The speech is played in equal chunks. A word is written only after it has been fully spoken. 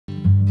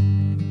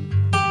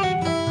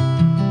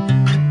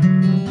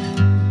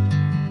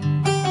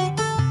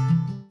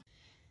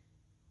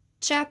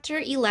Chapter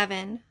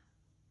 11.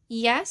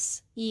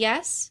 Yes,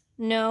 yes,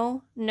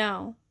 no,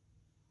 no.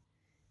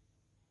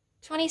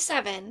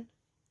 27.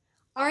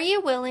 Are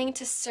you willing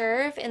to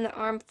serve in the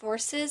armed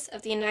forces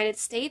of the United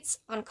States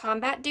on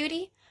combat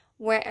duty,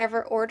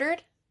 wherever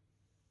ordered?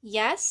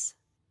 Yes,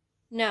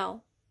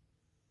 no.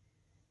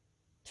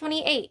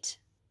 28.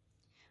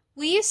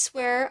 Will you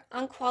swear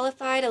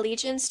unqualified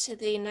allegiance to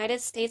the United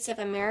States of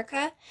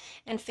America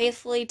and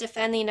faithfully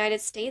defend the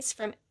United States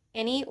from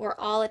any or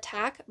all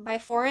attack by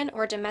foreign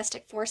or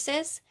domestic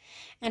forces,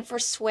 and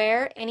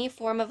forswear any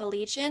form of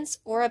allegiance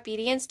or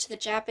obedience to the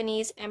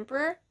Japanese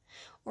Emperor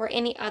or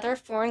any other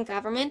foreign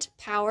government,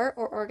 power,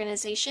 or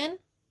organization?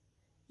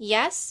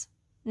 Yes?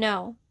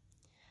 No.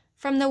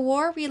 From the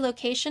War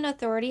Relocation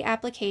Authority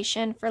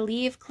Application for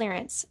Leave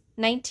Clearance,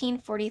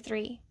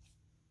 1943.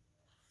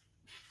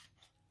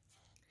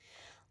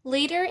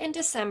 Later in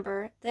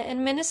December, the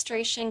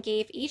administration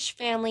gave each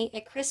family a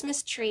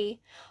Christmas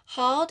tree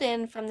hauled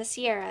in from the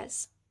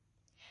Sierras.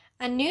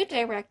 A new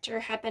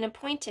director had been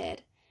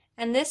appointed,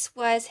 and this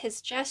was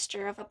his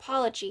gesture of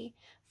apology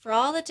for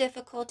all the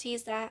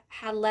difficulties that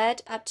had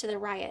led up to the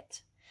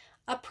riot,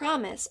 a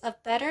promise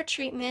of better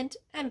treatment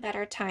and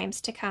better times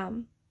to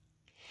come.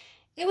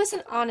 It was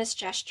an honest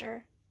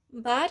gesture,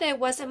 but it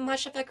wasn't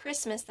much of a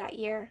Christmas that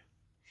year.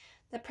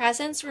 The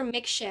presents were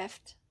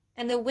makeshift,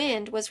 and the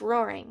wind was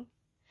roaring.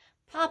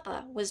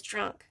 Papa was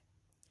drunk.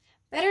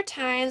 Better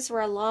times were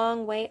a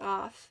long way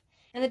off,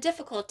 and the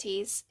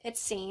difficulties, it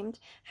seemed,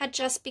 had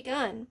just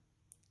begun.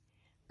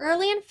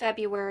 Early in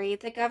February,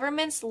 the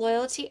government's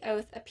loyalty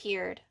oath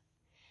appeared.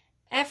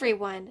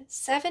 Everyone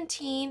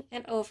 17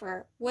 and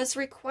over was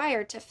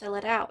required to fill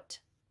it out.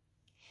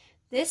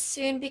 This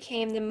soon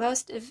became the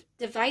most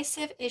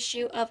divisive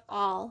issue of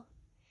all.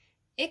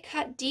 It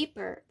cut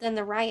deeper than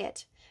the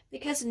riot,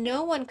 because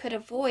no one could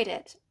avoid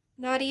it,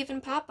 not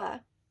even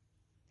Papa.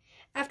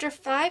 After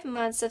 5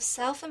 months of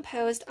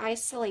self-imposed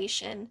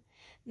isolation,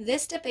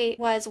 this debate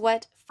was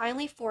what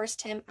finally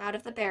forced him out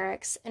of the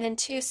barracks and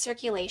into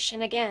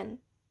circulation again.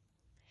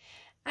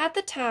 At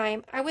the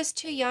time, I was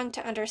too young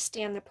to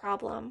understand the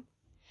problem.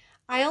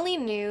 I only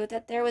knew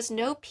that there was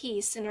no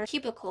peace in our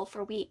cubicle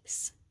for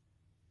weeks.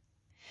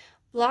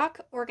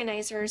 Block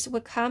organizers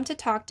would come to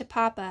talk to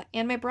Papa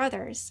and my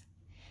brothers.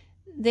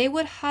 They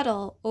would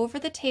huddle over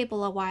the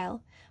table a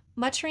while,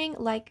 muttering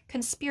like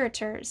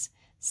conspirators,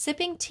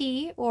 sipping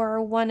tea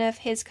or one of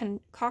his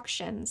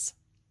concoctions.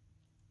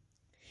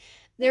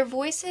 Their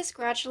voices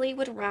gradually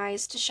would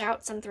rise to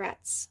shouts and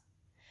threats.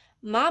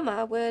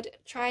 Mama would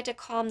try to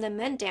calm the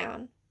men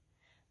down.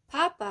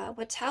 Papa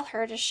would tell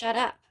her to shut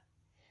up.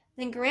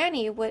 Then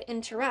Granny would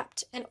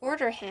interrupt and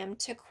order him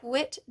to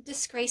quit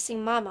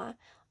disgracing Mama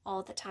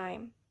all the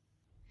time.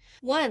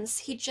 Once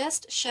he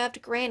just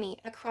shoved Granny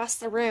across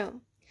the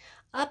room,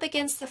 up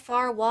against the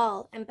far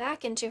wall and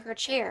back into her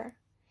chair,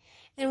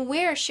 and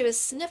where she was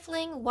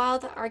sniffling while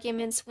the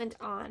arguments went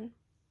on.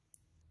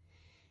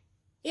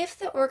 If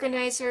the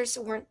organizers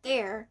weren't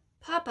there,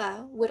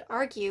 Papa would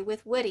argue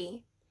with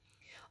Woody,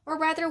 or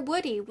rather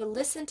Woody would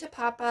listen to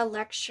Papa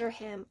lecture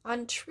him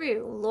on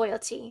true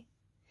loyalty,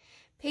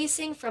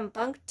 pacing from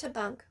bunk to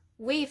bunk,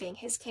 waving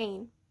his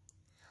cane.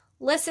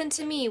 Listen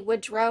to me,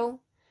 Woodrow.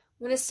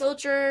 When a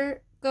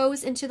soldier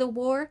goes into the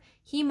war,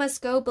 he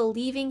must go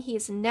believing he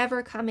is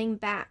never coming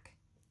back.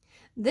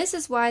 This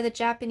is why the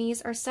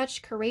Japanese are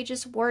such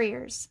courageous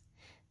warriors.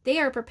 They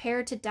are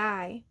prepared to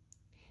die.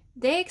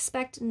 They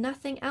expect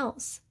nothing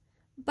else.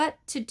 But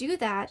to do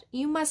that,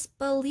 you must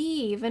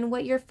believe in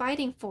what you're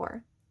fighting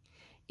for.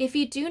 If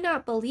you do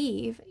not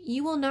believe,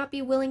 you will not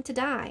be willing to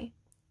die.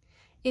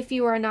 If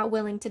you are not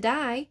willing to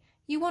die,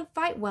 you won't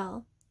fight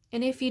well.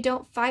 And if you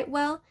don't fight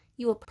well,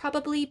 you will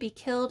probably be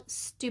killed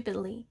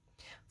stupidly,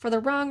 for the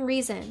wrong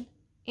reason,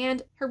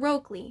 and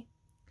heroically.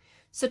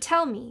 So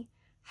tell me,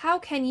 how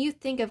can you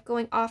think of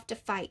going off to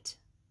fight?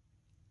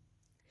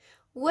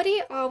 Woody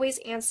always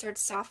answered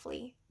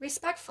softly,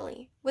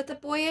 respectfully, with a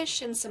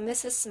boyish and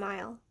submissive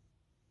smile.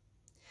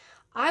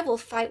 I will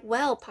fight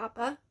well,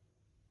 Papa.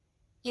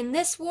 In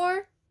this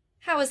war?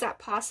 How is that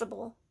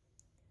possible?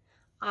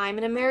 I'm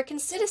an American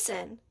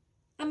citizen.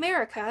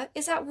 America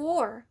is at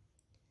war.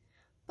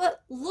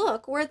 But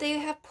look where they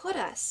have put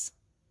us.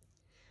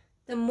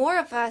 The more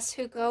of us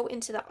who go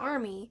into the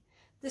army,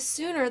 the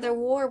sooner the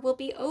war will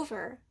be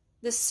over.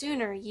 The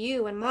sooner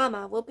you and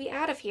Mama will be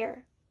out of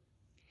here.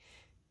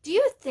 Do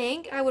you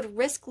think I would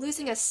risk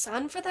losing a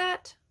son for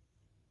that?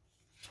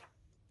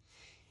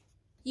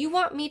 You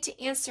want me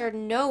to answer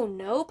no,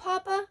 no,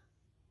 Papa?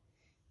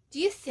 Do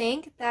you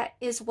think that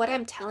is what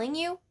I'm telling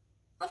you?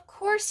 Of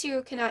course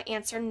you cannot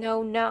answer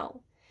no,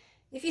 no.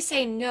 If you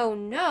say no,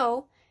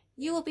 no,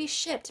 you will be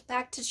shipped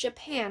back to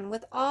Japan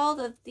with all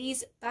of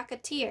these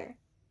Wakatsuki.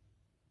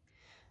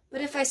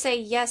 But if I say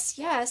yes,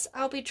 yes,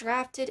 I'll be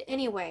drafted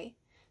anyway,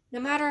 no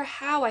matter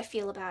how I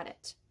feel about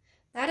it.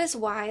 That is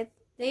why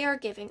they are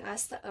giving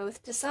us the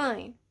oath to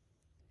sign.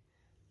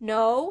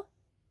 No,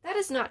 that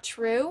is not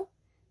true.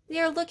 They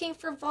are looking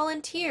for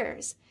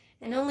volunteers,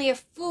 and only a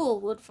fool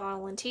would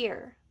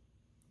volunteer.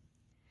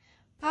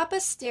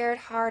 Papa stared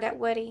hard at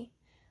Woody.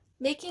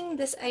 making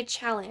this a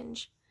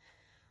challenge.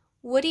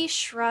 Woody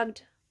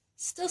shrugged,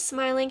 still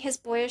smiling his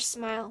boyish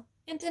smile,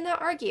 and did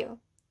not argue.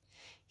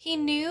 He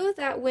knew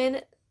that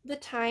when the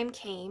time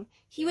came,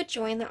 he would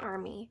join the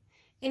army,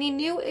 and he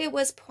knew it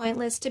was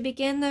pointless to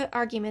begin the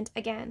argument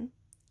again.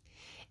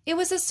 It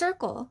was a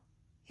circle.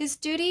 His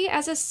duty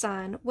as a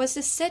son was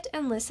to sit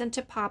and listen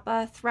to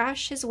Papa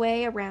thrash his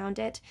way around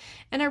it,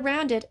 and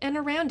around it, and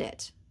around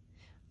it.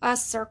 A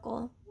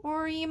circle,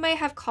 or you might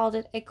have called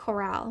it a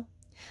corral,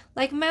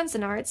 like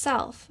Manzanar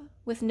itself,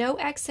 with no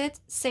exit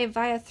save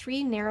via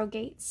 3 narrow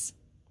gates.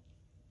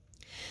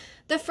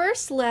 The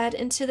first led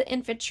into the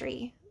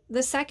infantry,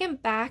 the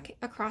second back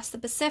across the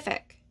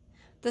Pacific.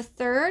 The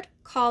third,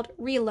 called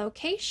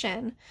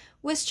relocation,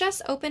 was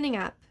just opening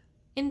up,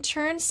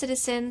 interned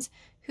citizens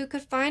who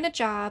could find a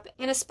job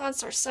and a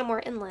sponsor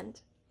somewhere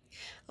inland,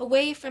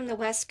 away from the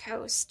West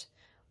Coast,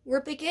 were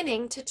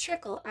beginning to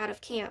trickle out of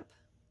camp.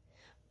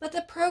 But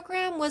the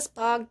program was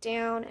bogged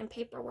down in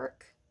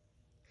paperwork.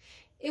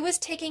 It was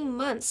taking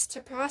months to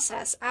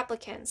process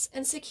applicants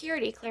and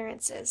security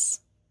clearances.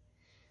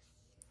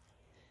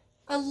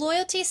 A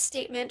loyalty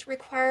statement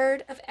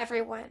required of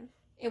everyone,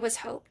 it was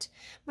hoped,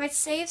 might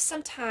save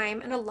some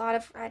time and a lot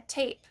of red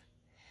tape.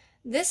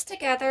 This,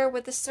 together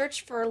with the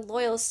search for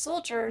loyal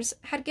soldiers,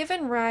 had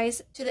given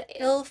rise to the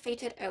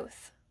ill-fated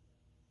oath.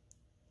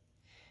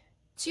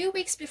 2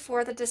 weeks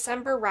before the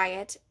December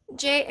riot,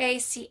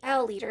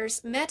 JACL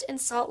leaders met in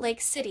Salt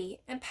Lake City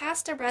and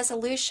passed a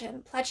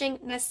resolution pledging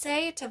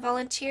Nisei to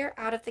volunteer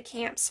out of the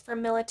camps for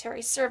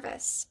military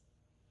service.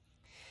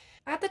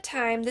 At the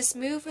time, this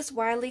move was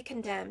widely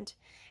condemned,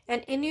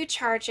 and Innu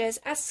charges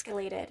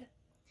escalated.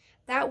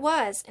 That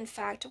was, in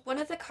fact, one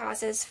of the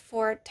causes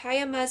for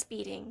Tayama's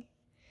beating.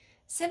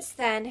 Since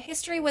then,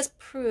 history was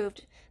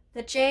proved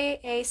the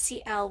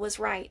JACL was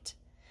right.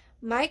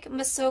 Mike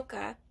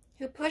Masoka,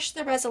 who pushed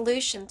the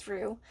resolution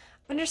through,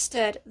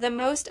 understood the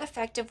most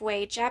effective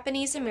way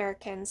Japanese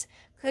Americans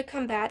could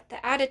combat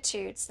the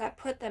attitudes that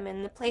put them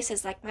in the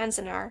places like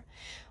Manzanar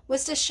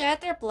was to shed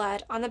their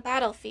blood on the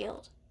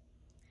battlefield.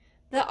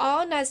 The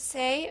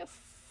All-Nisei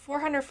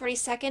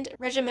 442nd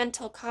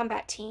Regimental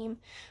Combat Team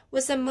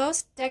was the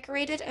most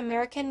decorated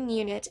American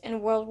unit in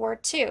World War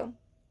II.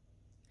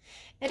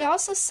 It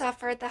also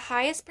suffered the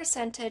highest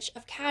percentage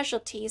of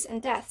casualties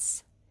and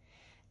deaths.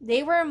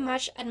 They were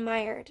much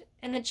admired,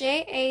 and the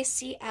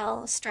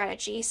JACL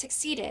strategy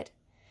succeeded.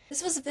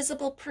 This was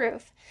visible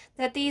proof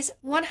that these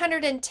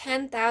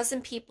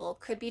 110,000 people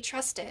could be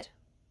trusted.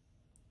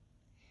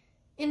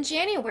 In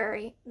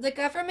January, the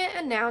government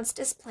announced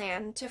its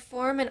plan to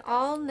form an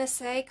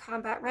all-Nisei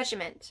combat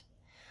regiment.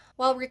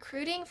 While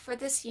recruiting for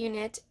this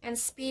unit and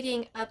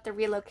speeding up the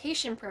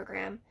relocation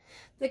program,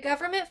 the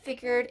government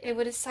figured it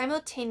would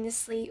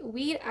simultaneously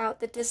weed out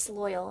the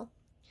disloyal,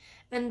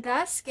 and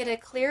thus get a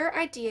clearer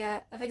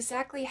idea of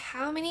exactly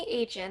how many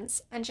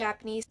agents and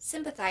Japanese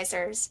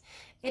sympathizers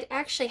it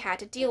actually had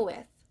to deal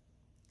with.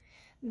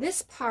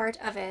 This part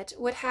of it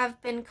would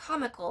have been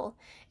comical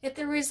if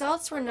the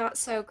results were not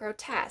so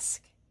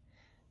grotesque.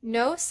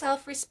 No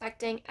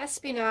self-respecting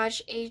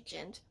espionage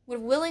agent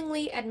would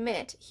willingly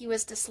admit he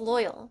was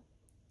disloyal.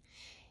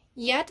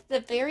 Yet the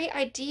very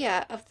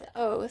idea of the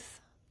oath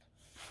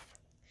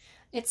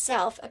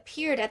itself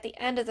appeared at the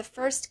end of the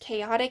first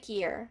chaotic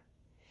year,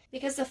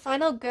 because the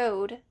final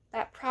goad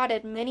that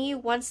prodded many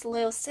once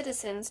loyal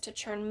citizens to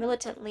turn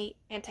militantly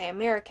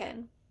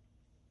anti-American.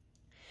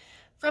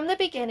 From the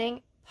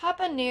beginning,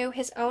 Papa knew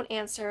his own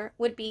answer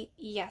would be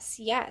yes,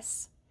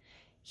 yes.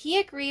 He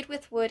agreed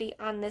with Woody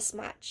on this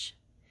much,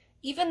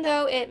 even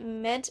though it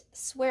meant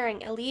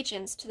swearing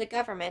allegiance to the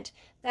government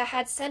that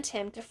had sent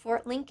him to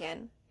Fort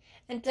Lincoln,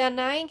 and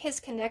denying his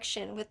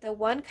connection with the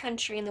one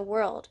country in the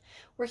world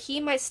where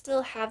he might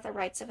still have the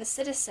rights of a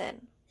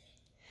citizen.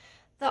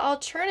 The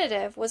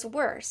alternative was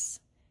worse.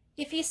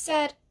 If he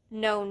said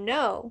no,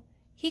 no,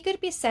 he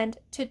could be sent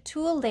to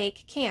Tule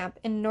Lake Camp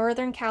in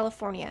Northern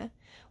California,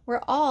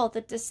 where all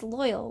the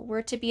disloyal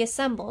were to be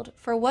assembled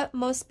for what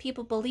most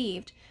people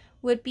believed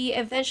would be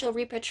eventual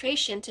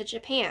repatriation to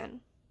Japan.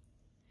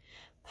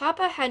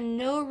 Papa had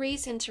no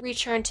reason to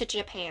return to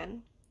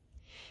Japan.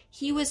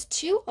 He was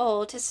too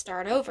old to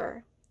start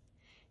over.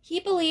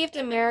 He believed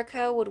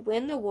America would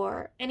win the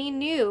war, and he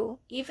knew,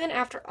 even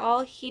after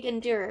all he'd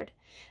endured,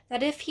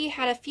 that if he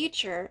had a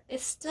future, it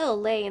still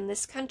lay in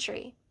this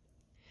country.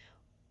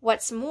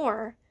 What's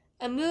more,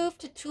 a move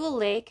to Tule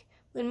Lake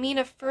would mean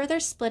a further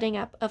splitting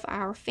up of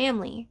our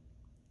family.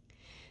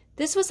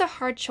 This was a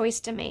hard choice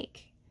to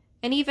make,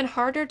 and even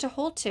harder to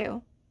hold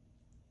to.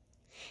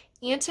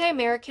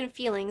 Anti-American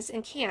feelings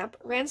in camp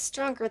ran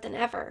stronger than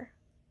ever.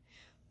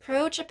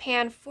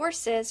 Pro-Japan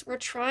forces were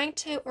trying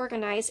to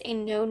organize a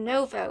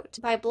no-no vote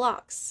by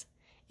blocks,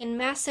 in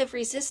massive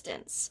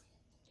resistance.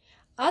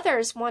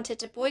 Others wanted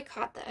to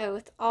boycott the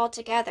oath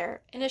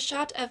altogether in a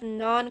shot of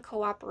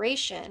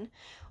non-cooperation,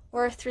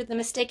 or through the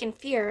mistaken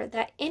fear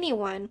that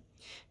anyone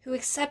who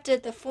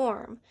accepted the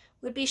form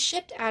would be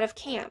shipped out of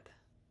camp.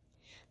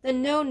 The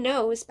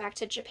no-nos back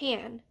to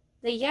Japan,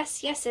 the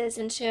yes-yeses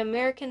into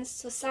American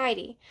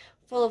society,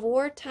 full of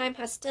wartime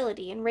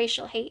hostility and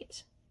racial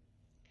hate.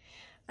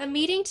 A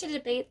meeting to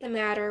debate the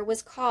matter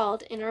was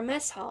called in our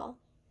mess hall.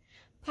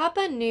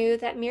 Papa knew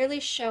that merely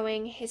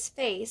showing his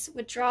face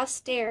would draw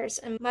stares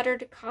and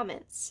muttered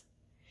comments.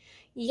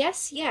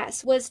 Yes,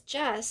 yes was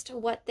just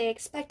what they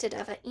expected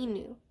of a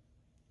Inu.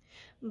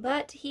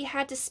 But he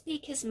had to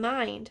speak his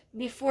mind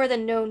before the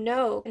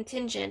no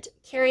contingent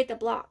carried the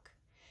block.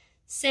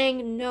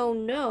 Saying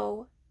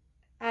no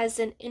as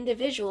an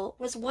individual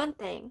was one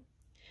thing.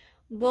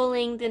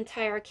 Bullying the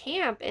entire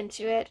camp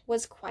into it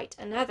was quite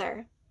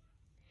another.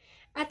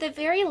 At the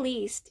very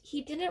least,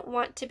 he didn't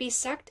want to be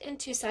sucked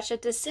into such a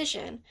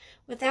decision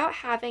without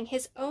having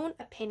his own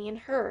opinion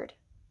heard.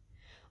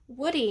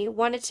 Woody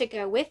wanted to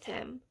go with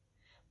him,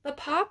 but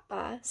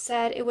Papa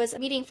said it was a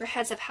meeting for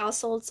heads of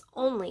households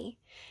only,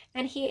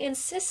 and he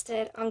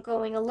insisted on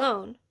going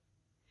alone.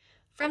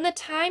 From the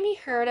time he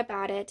heard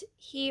about it,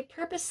 he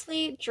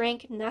purposely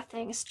drank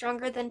nothing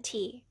stronger than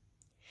tea.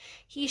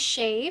 He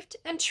shaved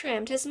and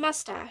trimmed his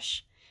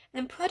mustache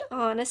and put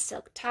on a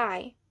silk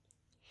tie.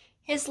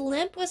 His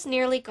limp was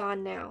nearly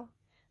gone now,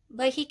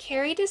 but he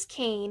carried his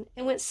cane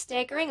and went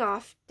staggering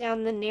off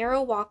down the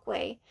narrow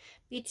walkway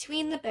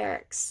between the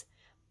barracks,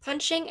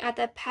 punching at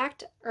the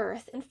packed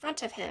earth in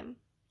front of him.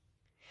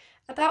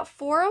 About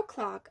 4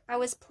 o'clock, I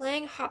was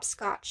playing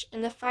hopscotch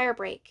in the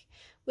firebreak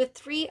with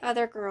 3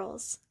 other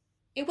girls.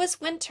 It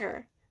was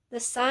winter. The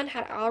sun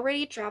had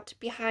already dropped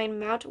behind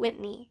Mount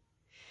Whitney.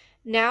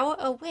 Now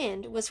a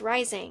wind was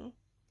rising,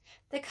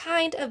 the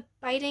kind of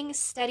biting,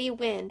 steady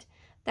wind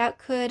that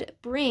could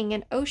bring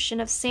an ocean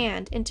of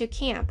sand into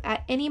camp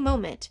at any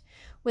moment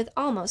with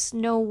almost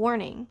no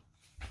warning.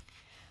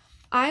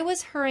 I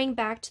was hurrying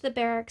back to the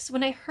barracks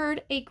when I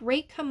heard a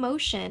great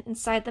commotion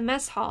inside the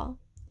mess hall.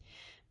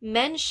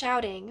 Men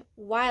shouting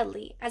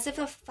wildly as if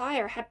a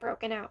fire had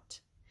broken out.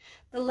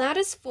 The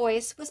loudest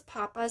voice was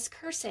Papa's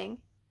cursing.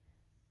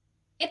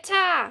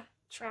 "Ita!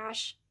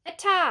 Trash!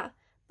 Ita!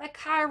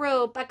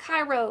 Bakairo!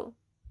 Bakairo!"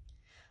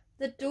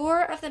 The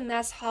door of the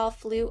mess hall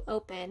flew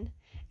open,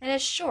 and a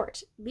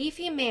short,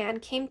 beefy man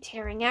came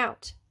tearing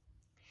out.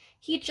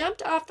 He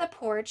jumped off the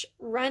porch,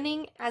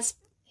 running as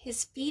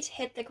his feet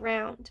hit the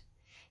ground.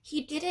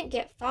 He didn't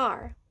get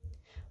far.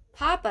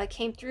 Papa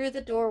came through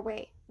the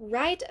doorway,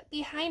 right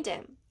behind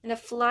him, in a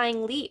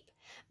flying leap,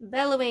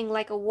 bellowing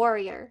like a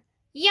warrior.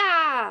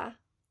 "Yah!"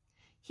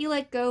 He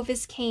let go of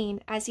his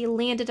cane as he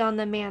landed on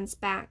the man's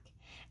back,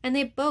 and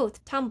they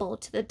both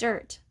tumbled to the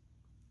dirt.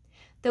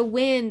 The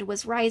wind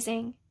was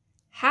rising.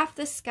 Half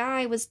the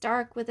sky was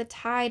dark with a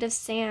tide of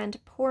sand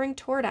pouring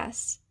toward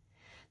us.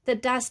 The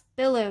dust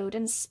billowed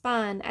and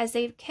spun as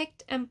they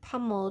kicked and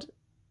pummeled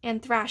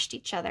and thrashed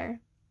each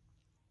other.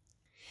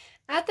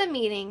 At the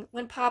meeting,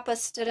 when Papa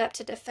stood up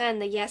to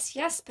defend the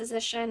yes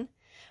position,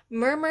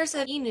 murmurs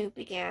of Inu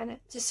began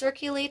to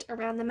circulate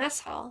around the mess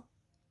hall.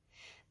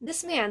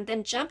 This man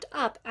then jumped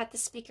up at the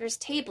speaker's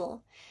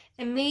table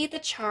and made the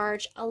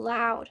charge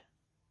aloud.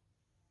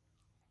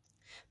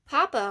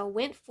 Papa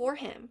went for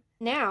him.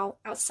 Now,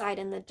 outside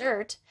in the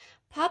dirt,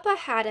 Papa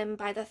had him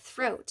by the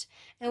throat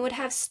and would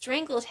have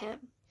strangled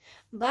him,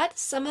 but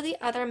some of the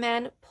other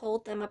men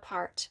pulled them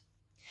apart.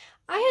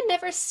 I had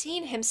never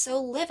seen him so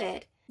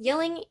livid,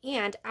 yelling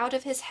and out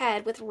of his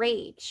head with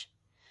rage.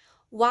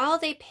 While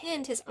they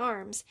pinned his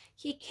arms,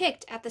 he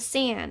kicked at the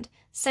sand,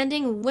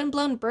 sending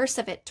windblown bursts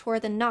of it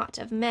toward the knot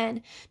of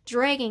men,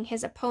 dragging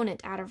his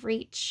opponent out of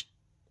reach.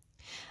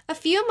 A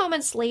few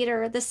moments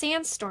later, the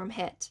sandstorm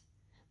hit.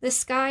 The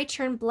sky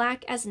turned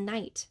black as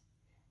night.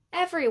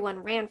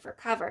 Everyone ran for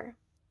cover.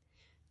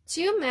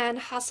 2 men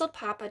hustled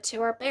Papa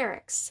to our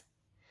barracks.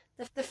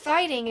 The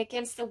fighting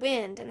against the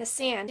wind and the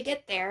sand to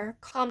get there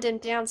calmed him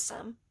down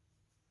some.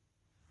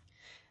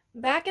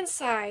 Back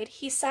inside,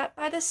 he sat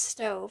by the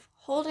stove,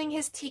 holding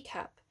his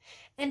teacup,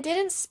 and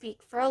didn't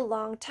speak for a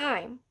long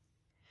time.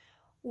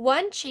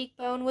 One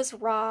cheekbone was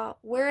raw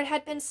where it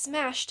had been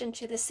smashed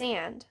into the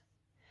sand.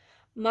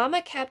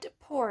 Mama kept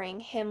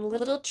pouring him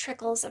little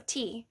trickles of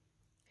tea.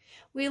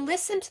 We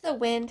listened to the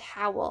wind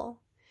howl.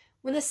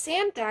 When the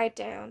sand died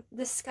down,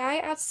 the sky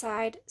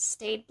outside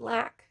stayed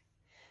black.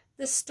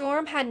 The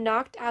storm had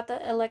knocked out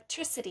the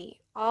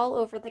electricity all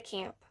over the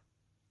camp.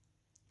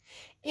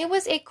 It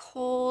was a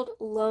cold,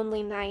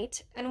 lonely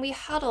night, and we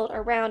huddled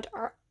around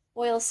our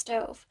oil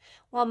stove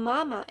while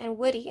Mama and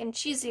Woody and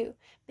Chizu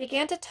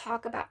began to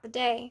talk about the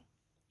day.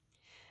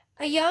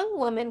 A young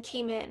woman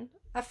came in,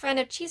 a friend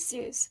of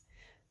Chizu's,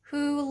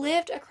 who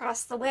lived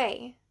across the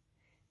way.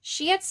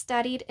 She had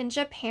studied in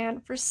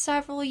Japan for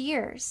several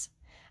years.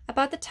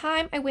 About the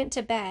time I went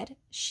to bed,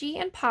 she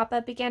and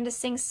Papa began to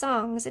sing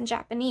songs in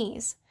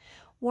Japanese,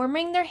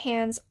 warming their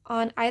hands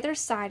on either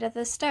side of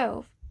the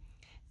stove,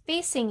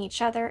 facing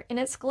each other in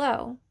its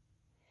glow.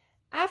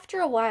 After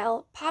a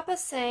while, Papa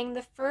sang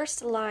the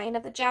first line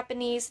of the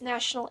Japanese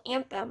national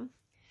anthem,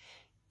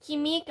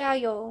 Kimi ga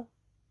yo.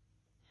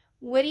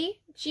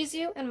 Woody,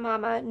 Chizu, and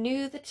Mama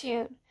knew the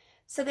tune,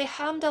 so they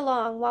hummed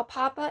along while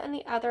Papa and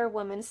the other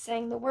woman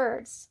sang the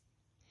words.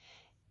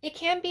 It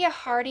can be a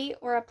hearty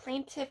or a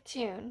plaintive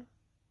tune,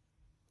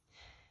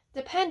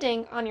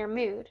 depending on your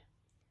mood.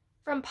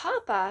 From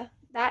Papa,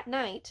 that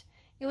night,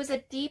 it was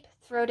a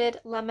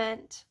deep-throated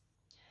lament.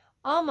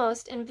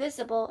 Almost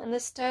invisible in the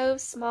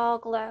stove's small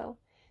glow,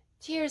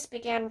 tears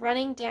began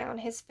running down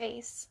his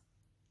face.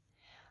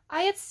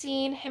 I had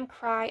seen him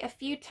cry a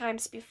few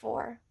times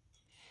before.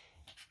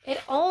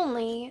 It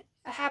only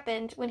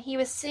happened when he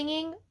was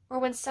singing or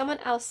when someone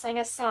else sang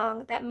a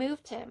song that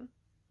moved him.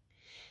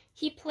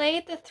 He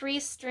played the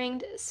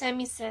 3-stringed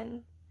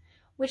samisen,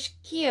 which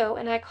Kyo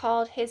and I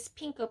called his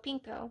pinko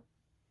pinko.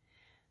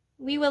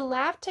 We would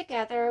laugh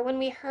together when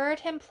we heard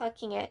him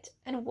plucking it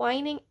and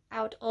whining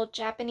out old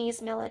Japanese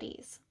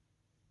melodies.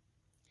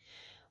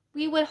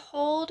 We would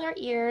hold our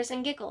ears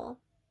and giggle.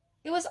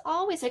 It was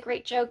always a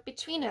great joke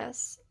between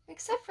us,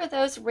 except for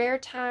those rare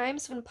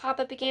times when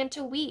Papa began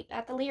to weep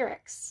at the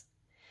lyrics.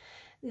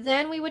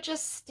 Then we would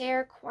just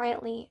stare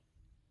quietly,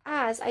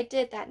 as I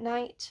did that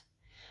night,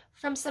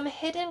 from some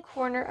hidden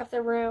corner of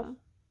the room.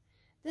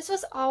 This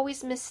was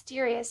always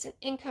mysterious and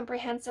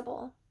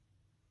incomprehensible.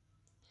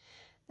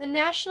 The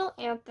national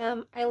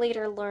anthem, I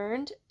later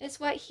learned, is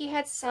what he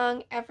had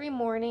sung every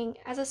morning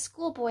as a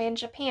schoolboy in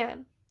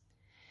Japan.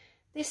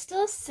 They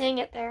still sing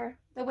it there,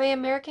 the way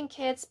American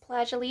kids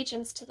pledge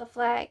allegiance to the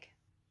flag.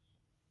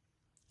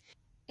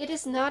 It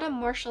is not a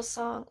martial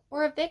song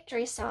or a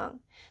victory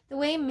song, the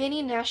way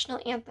many national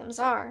anthems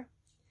are.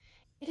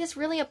 It is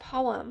really a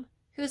poem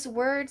whose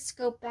words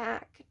go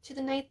back to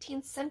the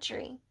 19th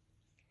century.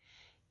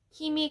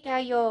 Kimi ga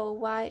yo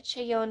wa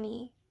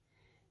cheyoni,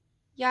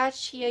 ya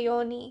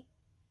chiyoni,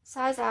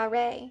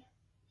 sazare,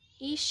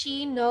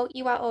 ishi no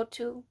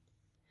iwaotu,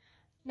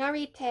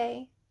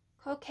 narite,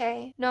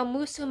 koke no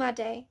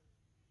musumade.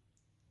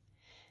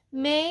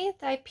 May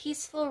thy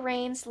peaceful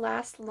reigns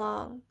last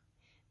long.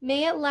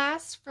 May it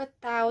last for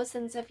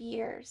thousands of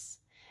years,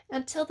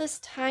 until this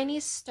tiny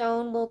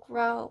stone will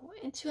grow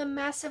into a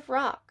massive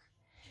rock,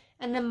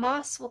 and the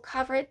moss will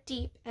cover it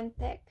deep and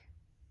thick.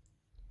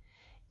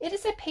 It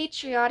is a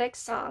patriotic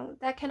song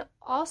that can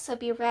also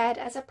be read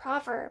as a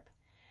proverb,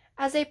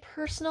 as a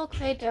personal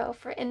credo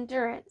for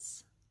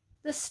endurance.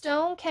 The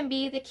stone can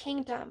be the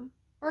kingdom,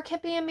 or can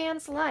be a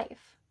man's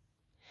life.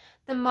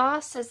 The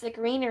moss is the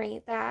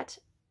greenery that,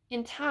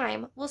 in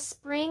time, will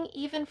spring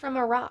even from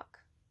a rock.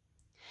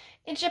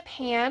 In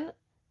Japan,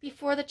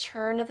 before the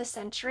turn of the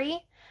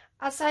century,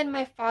 outside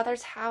my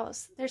father's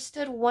house, there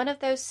stood one of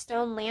those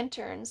stone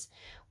lanterns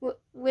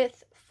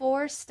with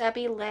 4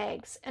 stubby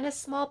legs and a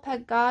small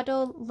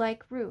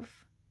pagoda-like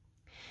roof.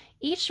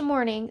 Each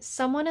morning,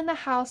 someone in the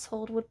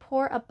household would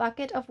pour a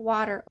bucket of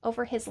water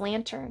over his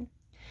lantern,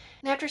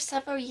 and after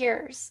several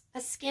years, a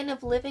skin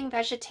of living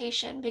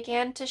vegetation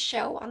began to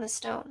show on the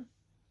stone.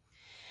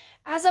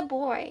 As a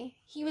boy,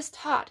 he was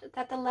taught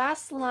that the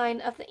last line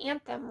of the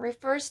anthem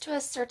refers to a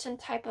certain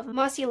type of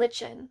mossy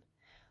lichen,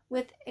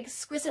 with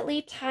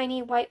exquisitely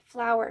tiny white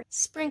flowers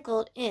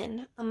sprinkled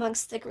in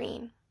amongst the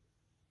green.